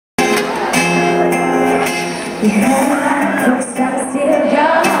You had a lot of folks trying to steal your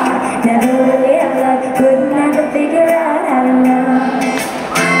heart. Never really had love, couldn't never figure out how to love.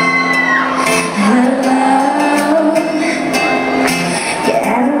 How to love. You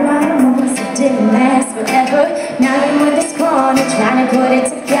had a lot of moments that didn't last forever. Now you're in this corner trying to put it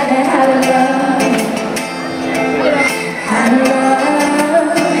together. How to love. How to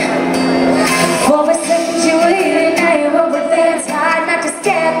love. For a second you were here, now you're over there. It's hard not to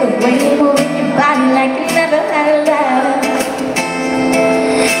stare the way you're moving your body like you never had a love.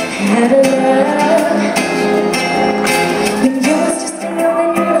 How to love. When you was just a young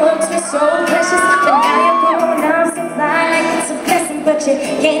and your looks were so precious, but now you're grown up so fly like it's a blessing. But you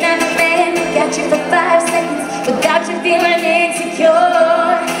can't have a man who got you for 5 seconds without you feeling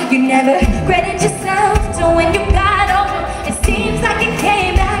insecure. You never credit yourself to when you got older. It seems like it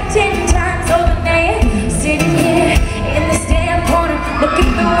came back 10 times over. Now you're sitting here in this damn corner,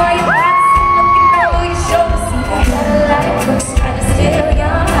 looking through all your boxes, looking over your shoulders. See, you had a lot of crooks trying to steal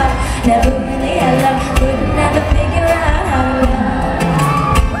your heart. Never really had love, couldn't never figure out how to love.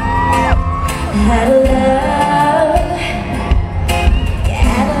 How to love. You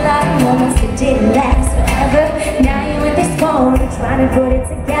had a lot of moments that didn't last forever. Now you're in this corner trying to put it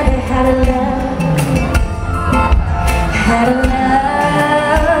together. How to love. How to love.